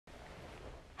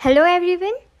Hello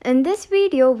everyone, in this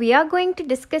video we are going to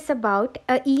discuss about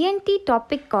a ENT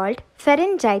topic called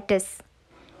pharyngitis.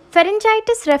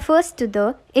 Pharyngitis refers to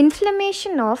the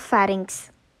inflammation of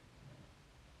pharynx.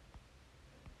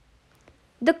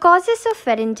 The causes of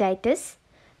pharyngitis.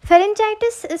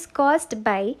 Pharyngitis is caused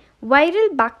by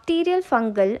viral, bacterial,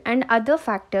 fungal and other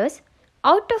factors.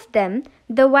 Out of them,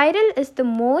 the viral is the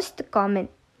most common.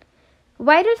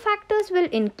 Viral factors will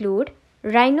include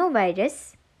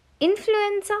rhinovirus,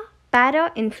 influenza,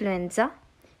 parainfluenza.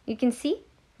 You can see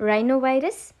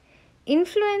rhinovirus,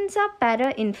 influenza,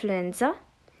 parainfluenza,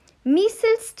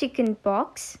 measles,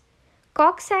 chickenpox,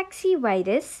 Coxsackie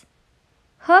virus,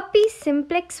 herpes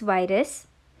simplex virus,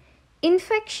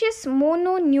 infectious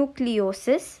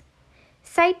mononucleosis,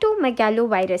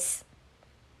 cytomegalovirus.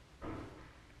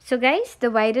 So guys, the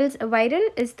viral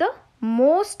is the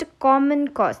most common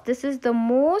cause. This is the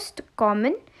most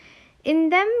common. In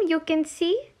them you can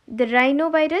see the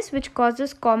rhinovirus, which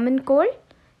causes common cold,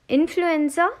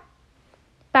 influenza,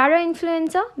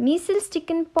 parainfluenza, measles,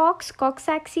 chickenpox,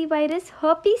 Coxsackie virus,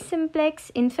 herpes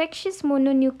simplex, infectious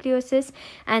mononucleosis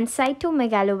and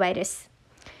cytomegalovirus.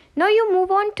 Now you move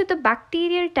on to the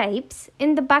bacterial types.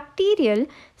 In the bacterial,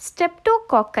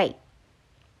 Streptococci,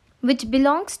 which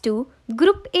belongs to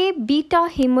group A beta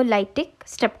hemolytic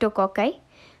Streptococci.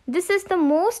 This is the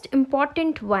most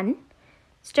important one.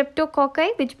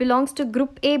 Streptococci, which belongs to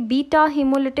group A beta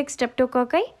hemolytic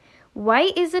Streptococci. Why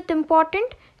is it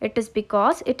important? It is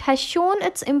because it has shown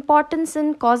its importance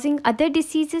in causing other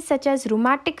diseases such as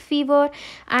rheumatic fever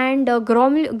and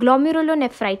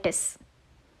glomerulonephritis.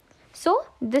 So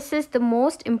this is the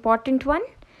most important one,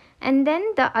 and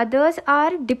then the others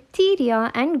are diphtheria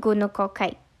and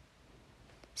gonococci.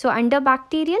 So under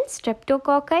bacterial,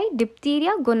 Streptococci,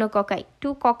 diphtheria, gonococci.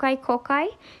 Two cocci,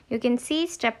 you can see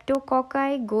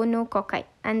Streptococci, gonococci,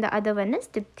 and the other one is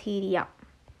diphtheria.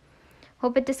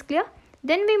 Hope it is clear.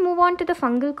 Then we move on to the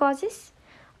fungal causes.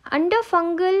 Under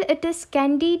fungal, it is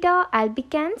Candida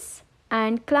albicans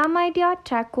and Chlamydia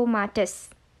trachomatis.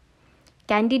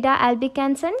 Candida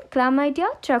albicans and Chlamydia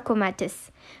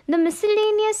trachomatis. The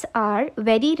miscellaneous are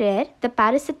very rare. The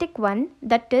parasitic one,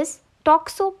 that is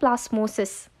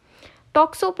toxoplasmosis.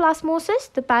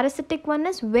 Toxoplasmosis, the parasitic one,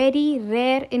 is very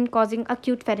rare in causing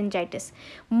acute pharyngitis.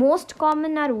 Most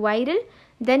common are viral,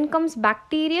 then comes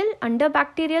bacterial. Under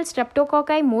bacterial,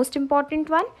 Streptococci, most important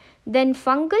one, then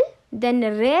fungal, then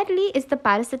rarely is the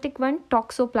parasitic one,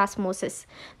 toxoplasmosis.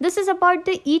 This is about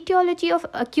the etiology of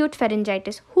acute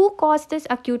pharyngitis. Who caused this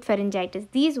acute pharyngitis?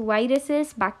 These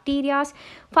viruses, bacteria,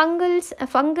 fungus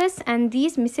and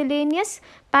these miscellaneous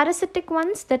parasitic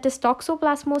ones, that is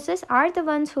toxoplasmosis, are the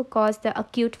ones who cause the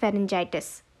acute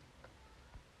pharyngitis.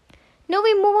 Now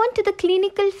we move on to the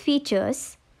clinical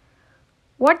features.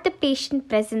 What the patient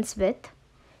presents with.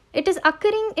 It is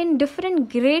occurring in different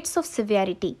grades of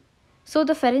severity. So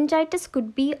the pharyngitis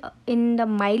could be in the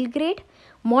mild grade,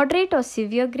 moderate or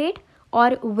severe grade,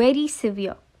 or very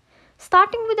severe.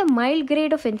 Starting with a mild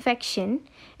grade of infection,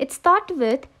 it starts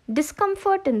with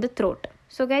discomfort in the throat.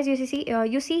 So guys, you see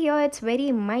here it's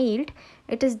very mild.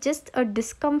 It is just a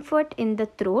discomfort in the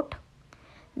throat.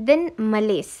 Then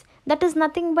malaise. That is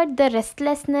nothing but the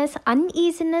restlessness,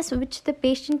 uneasiness which the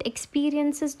patient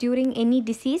experiences during any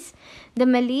disease. The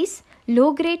malaise,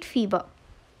 low grade fever.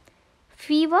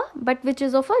 Fever, but which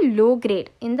is of a low grade.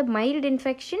 In the mild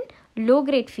infection, low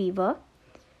grade fever.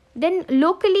 Then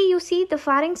locally you see the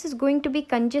pharynx is going to be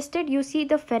congested. You see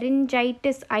the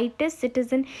pharyngitis, it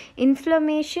is an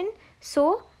inflammation.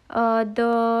 So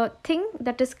the thing,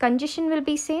 that is congestion, will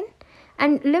be seen.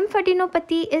 And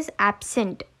lymphadenopathy is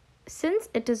absent. Since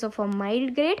it is of a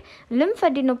mild grade,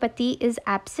 lymphadenopathy is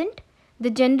absent. The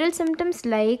general symptoms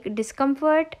like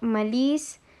discomfort,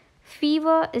 malaise,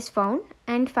 fever is found,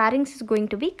 and pharynx is going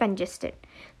to be congested.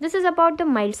 This is about the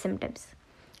mild symptoms.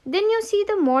 Then you see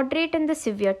the moderate and the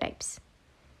severe types.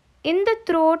 In the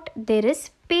throat, there is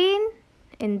pain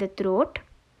in the throat.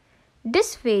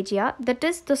 Dysphagia, that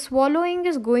is the swallowing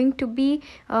is going to be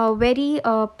very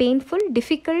painful,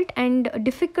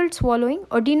 difficult swallowing.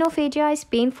 Odynophagia is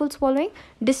painful swallowing.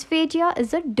 Dysphagia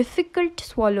is a difficult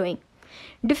swallowing.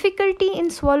 Difficulty in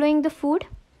swallowing the food,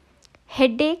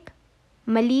 headache,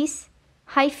 malaise,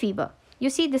 high fever.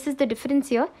 You see, this is the difference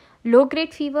here. Low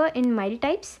grade fever in mild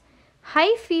types,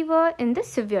 high fever in the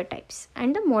severe types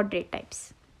and the moderate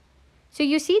types. So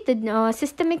you see the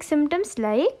systemic symptoms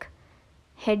like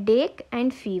headache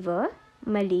and fever,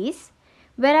 malaise,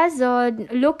 whereas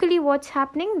locally what's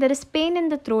happening, there is pain in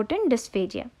the throat and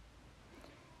dysphagia.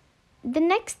 The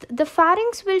next, the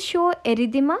pharynx will show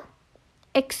erythema,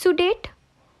 exudate,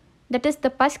 that is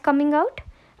the pus coming out,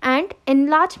 and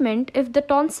enlargement if the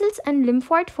tonsils and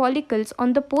lymphoid follicles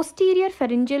on the posterior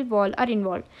pharyngeal wall are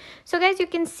involved. So guys, you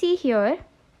can see here,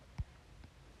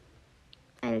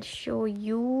 I'll show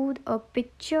you a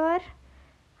picture.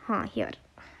 Here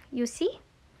you see,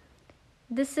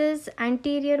 this is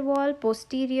anterior wall,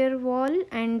 posterior wall,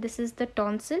 and this is the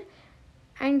tonsil,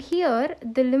 and here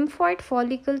the lymphoid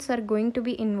follicles are going to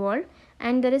be involved,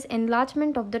 and there is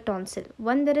enlargement of the tonsil.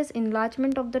 There is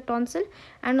enlargement of the tonsil,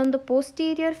 and on the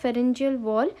posterior pharyngeal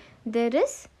wall there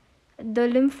is the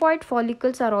lymphoid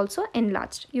follicles are also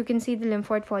enlarged. You can see the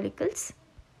lymphoid follicles.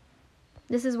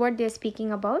 This is what they are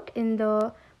speaking about in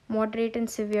the moderate and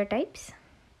severe types.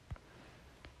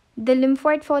 The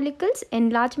lymphoid follicles,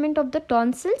 enlargement of the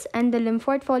tonsils, and the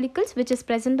lymphoid follicles which is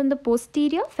present on the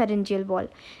posterior pharyngeal wall.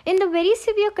 In the very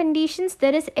severe conditions,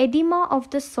 there is edema of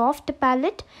the soft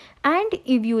palate and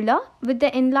uvula with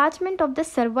the enlargement of the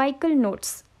cervical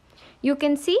nodes. You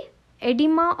can see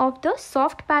edema of the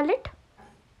soft palate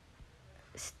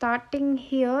starting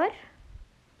here.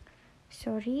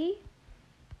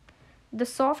 The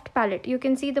soft palate, you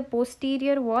can see the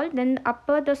posterior wall, then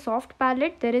upper the soft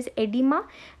palate there is edema,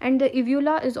 and the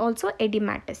uvula is also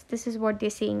edematous. This is what they are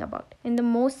saying about in the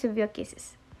most severe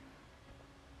cases.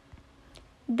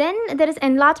 Then there is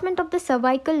enlargement of the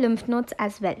cervical lymph nodes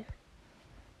as well.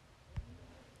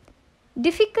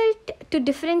 Difficult to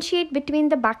differentiate between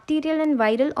the bacterial and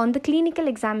viral on the clinical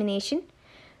examination.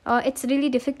 It's really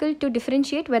difficult to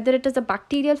differentiate whether it is a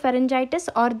bacterial pharyngitis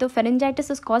or the pharyngitis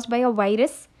is caused by a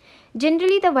virus.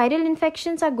 Generally, the viral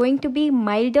infections are going to be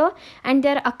milder and they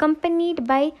are accompanied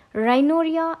by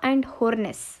rhinorrhea and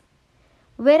hoarseness,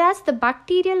 whereas the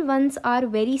bacterial ones are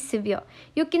very severe.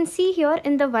 You can see here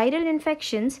in the viral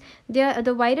infections, the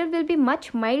viral will be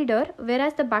much milder,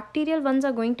 whereas the bacterial ones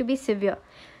are going to be severe.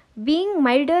 Being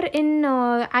milder in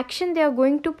action, they are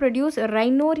going to produce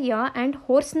rhinorrhea and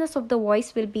hoarseness of the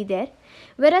voice will be there,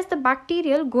 whereas the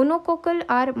bacterial gonococcal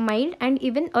are mild and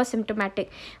even asymptomatic.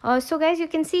 So guys, you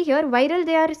can see here viral,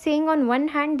 they are saying on one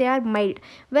hand they are mild,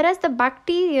 whereas the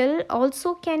bacterial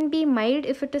also can be mild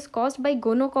if it is caused by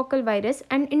gonococcal virus,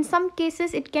 and in some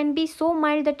cases it can be so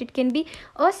mild that it can be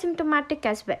asymptomatic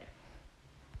as well.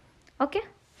 Okay.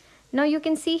 Now you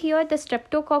can see here the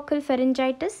streptococcal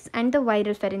pharyngitis and the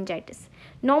viral pharyngitis.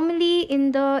 Normally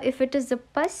if it is the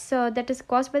pus that is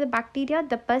caused by the bacteria,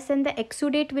 the pus and the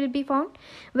exudate will be found,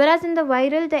 whereas in the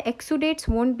viral the exudates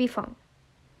won't be found.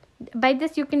 By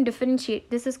this you can differentiate,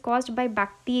 this is caused by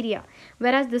bacteria,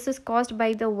 whereas this is caused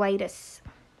by the virus.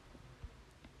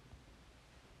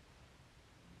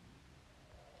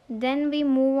 Then we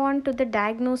move on to the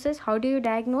diagnosis. How do you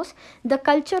diagnose? The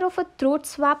culture of a throat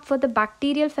swab for the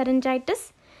bacterial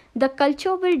pharyngitis. The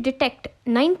culture will detect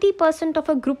 90% of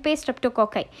a group A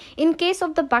streptococci. In case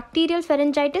of the bacterial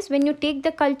pharyngitis, when you take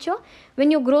the culture, when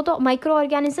you grow the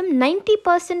microorganism,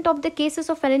 90% of the cases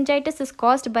of pharyngitis is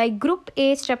caused by group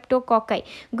A streptococci.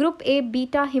 Group A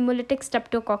beta hemolytic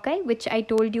streptococci, which I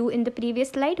told you in the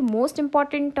previous slide, most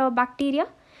important bacteria.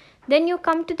 Then you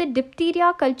come to the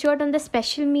diphtheria cultured on the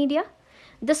special media.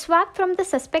 The swab from the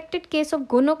suspected case of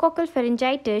gonococcal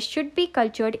pharyngitis should be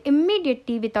cultured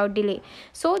immediately without delay.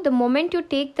 So the moment you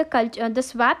take the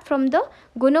swab from the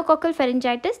gonococcal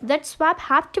pharyngitis, that swab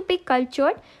have to be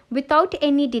cultured without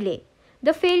any delay.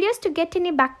 The failures to get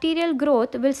any bacterial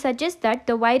growth will suggest that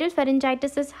the viral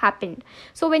pharyngitis has happened.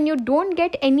 So when you don't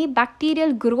get any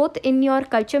bacterial growth in your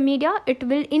culture media, it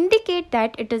will indicate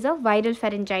that it is a viral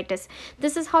pharyngitis.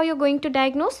 This is how you're going to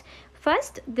diagnose.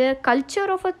 First, the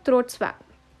culture of a throat swab.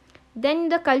 Then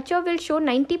the culture will show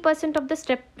 90% of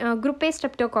the group A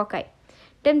streptococci.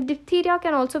 Then diphtheria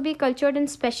can also be cultured in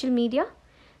special media.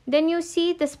 Then you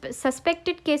see the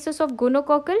suspected cases of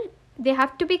gonococcal. They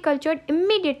have to be cultured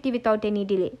immediately without any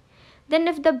delay. Then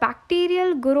if the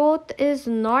bacterial growth is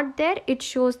not there, it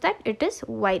shows that it is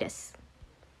virus.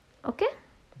 Okay.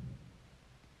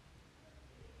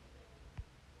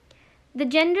 The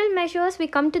general measures, we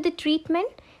come to the treatment: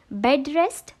 bed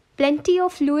rest, plenty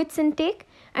of fluids intake,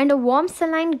 and a warm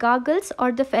saline gargles or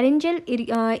the pharyngeal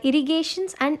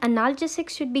irrigations and analgesics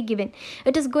should be given.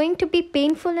 It is going to be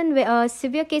painful in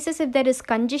severe cases if there is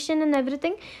congestion and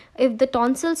everything. If the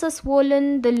tonsils are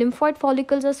swollen, the lymphoid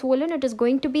follicles are swollen, it is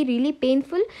going to be really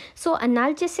painful. So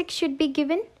analgesics should be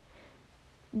given.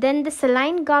 Then the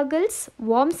saline gargles,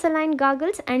 warm saline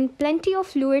gargles, and plenty of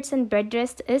fluids and bed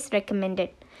rest is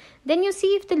recommended. Then you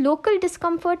see if the local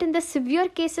discomfort in the severe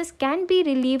cases can be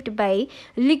relieved by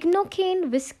lignocaine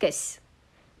viscous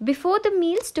before the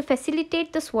meals to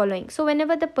facilitate the swallowing. So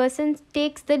whenever the person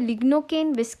takes the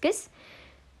lignocaine viscous,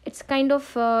 it's kind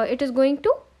of it is going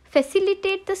to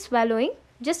facilitate the swallowing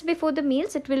just before the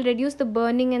meals, it will reduce the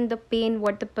burning and the pain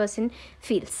what the person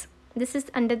feels. This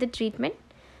is under the treatment.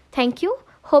 Thank you.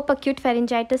 Hope acute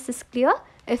pharyngitis is clear.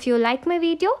 If you like my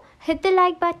video, hit the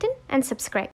like button and subscribe.